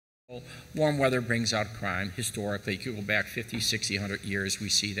Warm weather brings out crime. Historically, you go back 50, 60, 100 years, we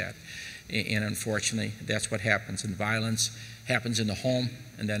see that. And unfortunately, that's what happens. And violence happens in the home,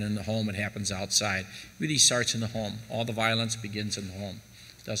 and then in the home it happens outside. It really starts in the home. All the violence begins in the home.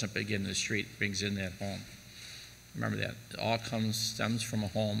 It doesn't begin in the street, it brings in that home. Remember that. It all stems from a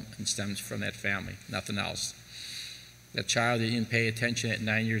home and stems from that family, nothing else. That child that didn't pay attention at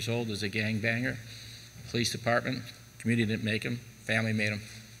 9 years old is a gangbanger. Police department, community didn't make him, family made him.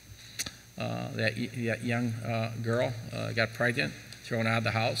 That young girl got pregnant, thrown out of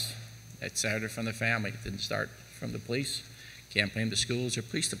the house. That started from the family. It didn't start from the police. Can't blame the schools or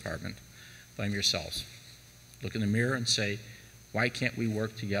police department. Blame yourselves. Look in the mirror and say, why can't we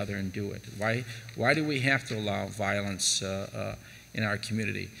work together and do it? Why do we have to allow violence in our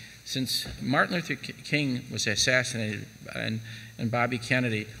community? Since Martin Luther King was assassinated and Bobby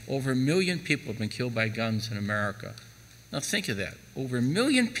Kennedy, over 1 million people have been killed by guns in America. Now think of that. Over 1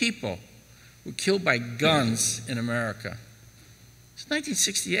 million people were killed by guns in America. It's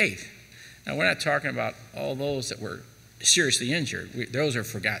 1968. Now, we're not talking about all those that were seriously injured. Those are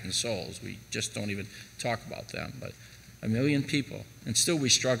forgotten souls. We just don't even talk about them. But 1 million people. And still we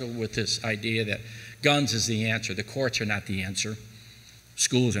struggle with this idea that guns is the answer. The courts are not the answer.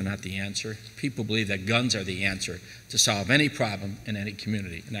 Schools are not the answer. People believe that guns are the answer to solve any problem in any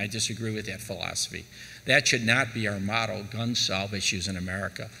community. And I disagree with that philosophy. That should not be our motto, guns solve issues in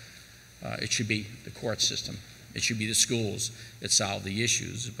America. It should be the court system. It should be the schools that solve the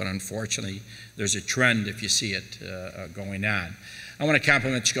issues. But unfortunately, there's a trend, if you see it, going on. I want to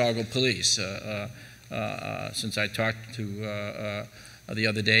compliment Chicago Police. Since I talked to the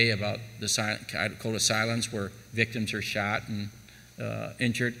other day about the code of silence where victims are shot and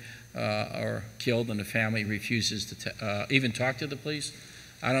injured or killed and the family refuses to even talk to the police.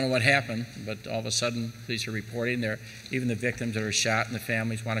 I don't know what happened, but all of a sudden police are reporting there. Even the victims that are shot and the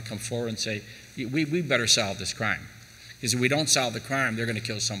families want to come forward and say, we better solve this crime. Because if we don't solve the crime, they're going to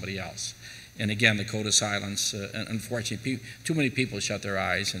kill somebody else. And again, the code of silence, unfortunately, too many people shut their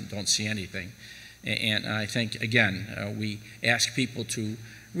eyes and don't see anything. And I think, again, we ask people to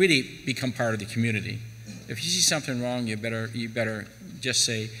really become part of the community. If you see something wrong, you better just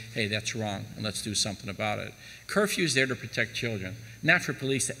say, hey, that's wrong, and let's do something about it. Curfew is there to protect children, not for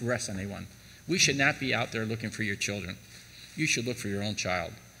police to arrest anyone. We should not be out there looking for your children. You should look for your own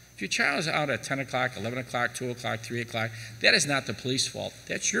child. If your child is out at 10 o'clock, 11 o'clock, 2 o'clock, 3 o'clock, that is not the police's fault.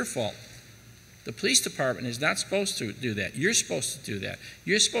 That's your fault. The police department is not supposed to do that. You're supposed to do that.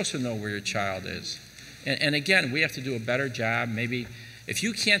 You're supposed to know where your child is. And again, we have to do a better job. Maybe if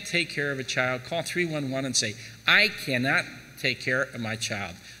you can't take care of a child, call 311 and say, I cannot take care of my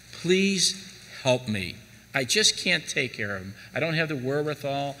child. Please help me. I just can't take care of him. I don't have the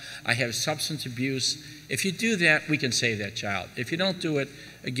wherewithal. I have substance abuse. If you do that, we can save that child. If you don't do it,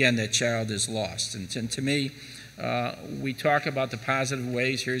 again, that child is lost. And to me, we talk about the positive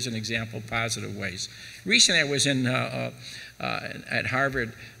ways. Here's an example of positive ways. Recently, I was at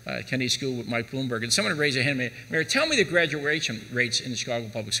Harvard Kennedy School with Mike Bloomberg, and someone raised their hand, Mayor, tell me the graduation rates in the Chicago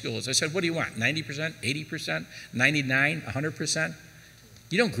Public Schools. I said, what do you want, 90%, 80%, 99%, 100%?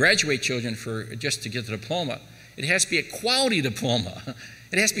 You don't graduate children just to get the diploma. It has to be a quality diploma.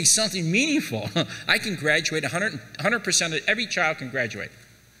 It has to be something meaningful. I can graduate, 100% of every child can graduate.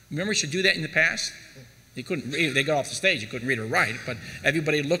 Remember we should do that in the past? They couldn't read, they got off the stage, you couldn't read or write, but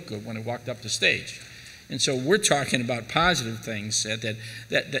everybody looked good when they walked up the stage. And so we're talking about positive things that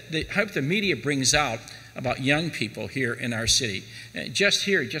hope the media brings out about young people here in our city. Just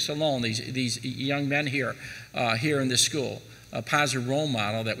alone, these young men here in the school, a positive role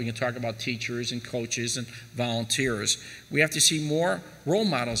model that we can talk about teachers and coaches and volunteers. We have to see more role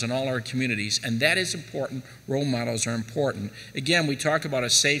models in all our communities, and that is important. Role models are important. Again, we talk about a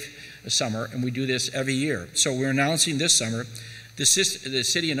safe summer, and we do this every year. So we're announcing this summer the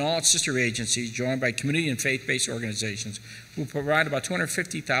city and all its sister agencies, joined by community and faith-based organizations, will provide about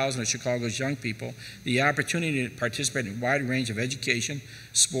 250,000 of Chicago's young people the opportunity to participate in a wide range of education,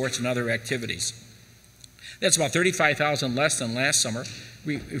 sports, and other activities. That's about 35,000 less than last summer.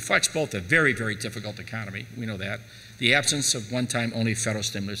 Reflects both a very, very difficult economy, we know that, the absence of one-time only federal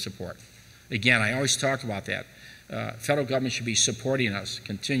stimulus support. Again, I always talk about that. Federal government should be supporting us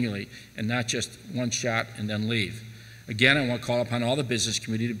continually and not just one shot and then leave. Again, I want to call upon all the business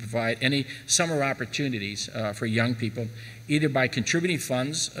community to provide any summer opportunities for young people, either by contributing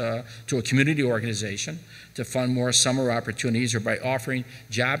funds to a community organization to fund more summer opportunities, or by offering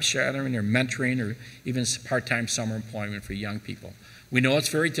job shadowing or mentoring or even part-time summer employment for young people. We know it's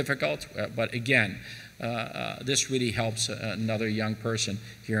very difficult, but again, this really helps another young person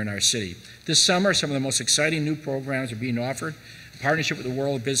here in our city. This summer, some of the most exciting new programs are being offered partnership with the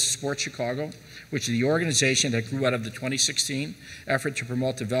World of Business Sports Chicago, which is the organization that grew out of the 2016 effort to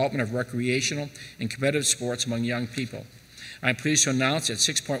promote development of recreational and competitive sports among young people. I'm pleased to announce that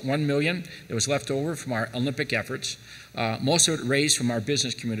 $6.1 million that was left over from our Olympic efforts, most of it raised from our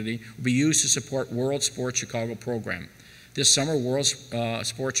business community, will be used to support World Sports Chicago program. This summer, World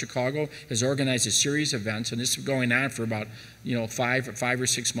Sports Chicago has organized a series of events, and this is going on for about 5 or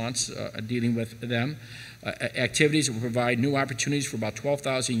 6 months, dealing with them. Activities that will provide new opportunities for about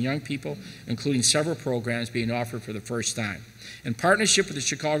 12,000 young people, including several programs being offered for the first time. In partnership with the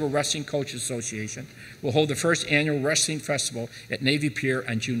Chicago Wrestling Coaches Association, we'll hold the first annual wrestling festival at Navy Pier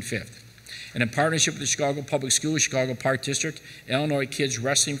on June 5th. And in partnership with the Chicago Public Schools, Chicago Park District, Illinois Kids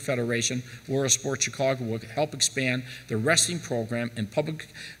Wrestling Federation, World Sports Chicago will help expand the wrestling program in public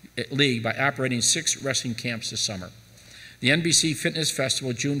league by operating 6 wrestling camps this summer. The NBC Fitness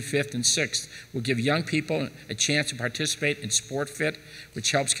Festival, June 5th and 6th, will give young people a chance to participate in Sport Fit,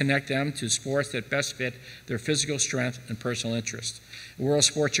 which helps connect them to sports that best fit their physical strength and personal interest. World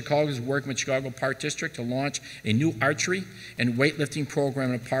Sports Chicago is working with Chicago Park District to launch a new archery and weightlifting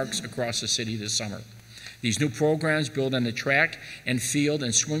program in parks across the city this summer. These new programs build on the track and field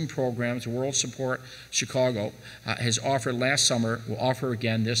and swim programs World Sport Chicago has offered last summer, will offer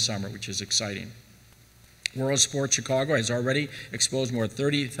again this summer, which is exciting. World Sports Chicago has already exposed more than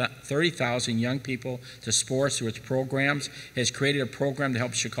 30,000 young people to sports through its programs, has created a program to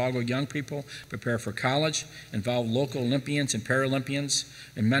help Chicago young people prepare for college, involve local Olympians and Paralympians,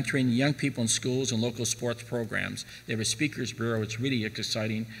 and mentoring young people in schools and local sports programs. They have a speakers bureau. It's really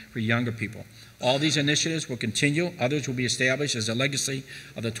exciting for younger people. All these initiatives will continue. Others will be established as a legacy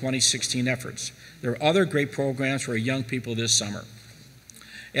of the 2016 efforts. There are other great programs for young people this summer.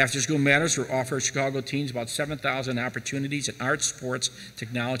 After School Matters will offer Chicago teens about 7,000 opportunities in arts, sports,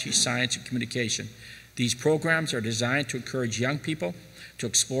 technology, science, and communication. These programs are designed to encourage young people to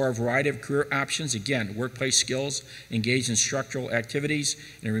explore a variety of career options, again, workplace skills, engage in structural activities,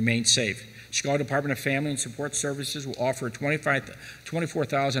 and remain safe. Chicago Department of Family and Support Services will offer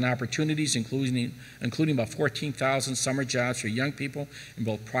 24,000 opportunities, including about 14,000 summer jobs for young people in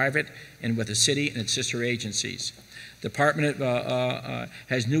both private and with the city and its sister agencies. The department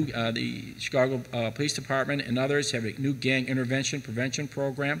has the Chicago Police Department and others have a new gang intervention prevention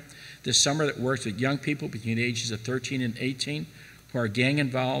program this summer that works with young people between the ages of 13 and 18 who are gang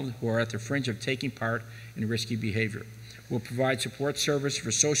involved, who are at the fringe of taking part in risky behavior. We'll provide support service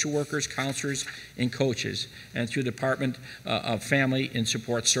for social workers, counselors, and coaches, and through the Department of Family and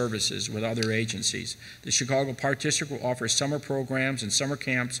Support Services with other agencies. The Chicago Park District will offer summer programs and summer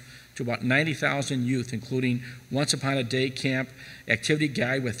camps to about 90,000 youth, including Once Upon a Day Camp, activity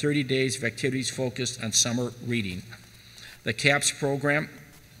guide with 30 days of activities focused on summer reading. The CAPS program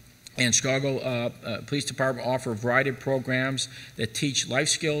and Chicago Police Department offer a variety of programs that teach life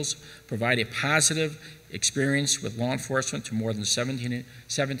skills, provide a positive experience with law enforcement to more than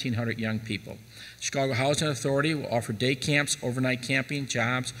 1,700 young people. Chicago Housing Authority will offer day camps, overnight camping,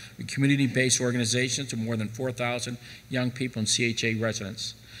 jobs, and community-based organizations to more than 4,000 young people and CHA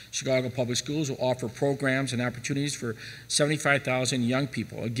residents. Chicago Public Schools will offer programs and opportunities for 75,000 young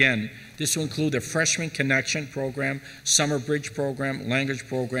people. Again, this will include the Freshman Connection program, Summer Bridge program, language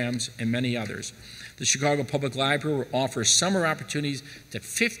programs, and many others. The Chicago Public Library will offer summer opportunities to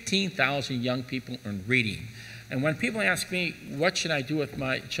 15,000 young people in reading. And when people ask me, what should I do with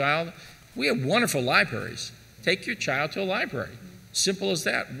my child? We have wonderful libraries. Take your child to a library. Simple as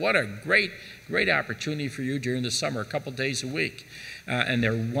that. What a great opportunity for you during the summer, a couple days a week. And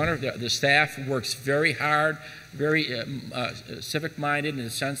the staff works very hard, very civic-minded in the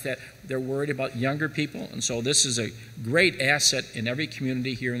sense that they're worried about younger people. And so this is a great asset in every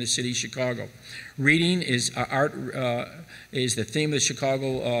community here in the city of Chicago. Reading is the theme of the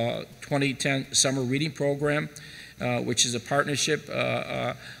Chicago 2010 Summer Reading Program, which is a partnership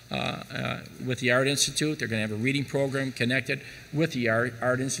with the Art Institute. They're going to have a reading program connected with the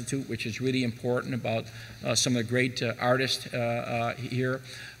Art Institute, which is really important about some of the great artists here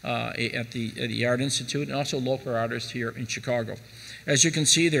at the Art Institute, and also local artists here in Chicago. As you can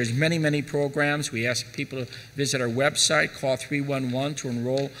see, there's many programs. We ask people to visit our website, call 311 to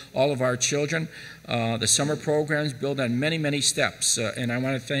enroll all of our children. The summer programs build on many steps, and I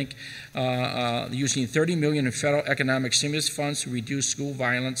want to thank using $30 million in federal economic stimulus funds to reduce school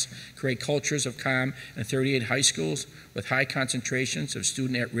violence, create cultures of calm in 38 high schools with high concentrations of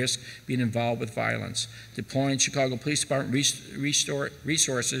students at risk being involved with violence, deploying Chicago Police Department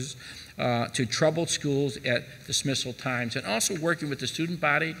resources to troubled schools at dismissal times, and also working with the student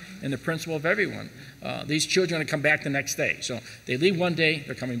body and the principal of everyone. These children are going to come back the next day. So they leave one day,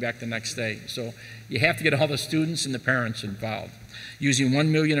 they're coming back the next day. So you have to get all the students and the parents involved. using $1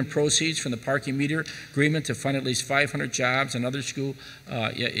 million in proceeds from the parking meter agreement to fund at least 500 jobs and other school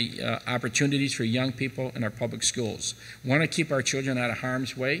opportunities for young people in our public schools. We want to keep our children out of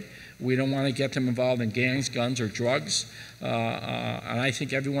harm's way. We don't want to get them involved in gangs, guns, or drugs. And I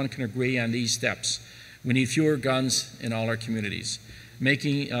think everyone can agree on these steps. We need fewer guns in all our communities,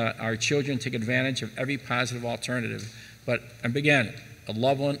 making our children take advantage of every positive alternative. But again, a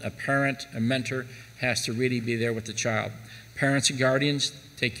loved one, a parent, a mentor has to really be there with the child. Parents and guardians,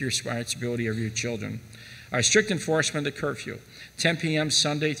 take your responsibility of your children. Our strict enforcement of the curfew, 10 p.m.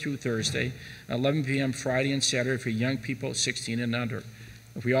 Sunday through Thursday, 11 p.m. Friday and Saturday for young people 16 and under.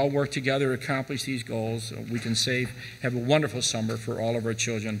 If we all work together to accomplish these goals, we can have a wonderful summer for all of our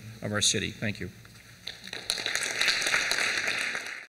children of our city. Thank you.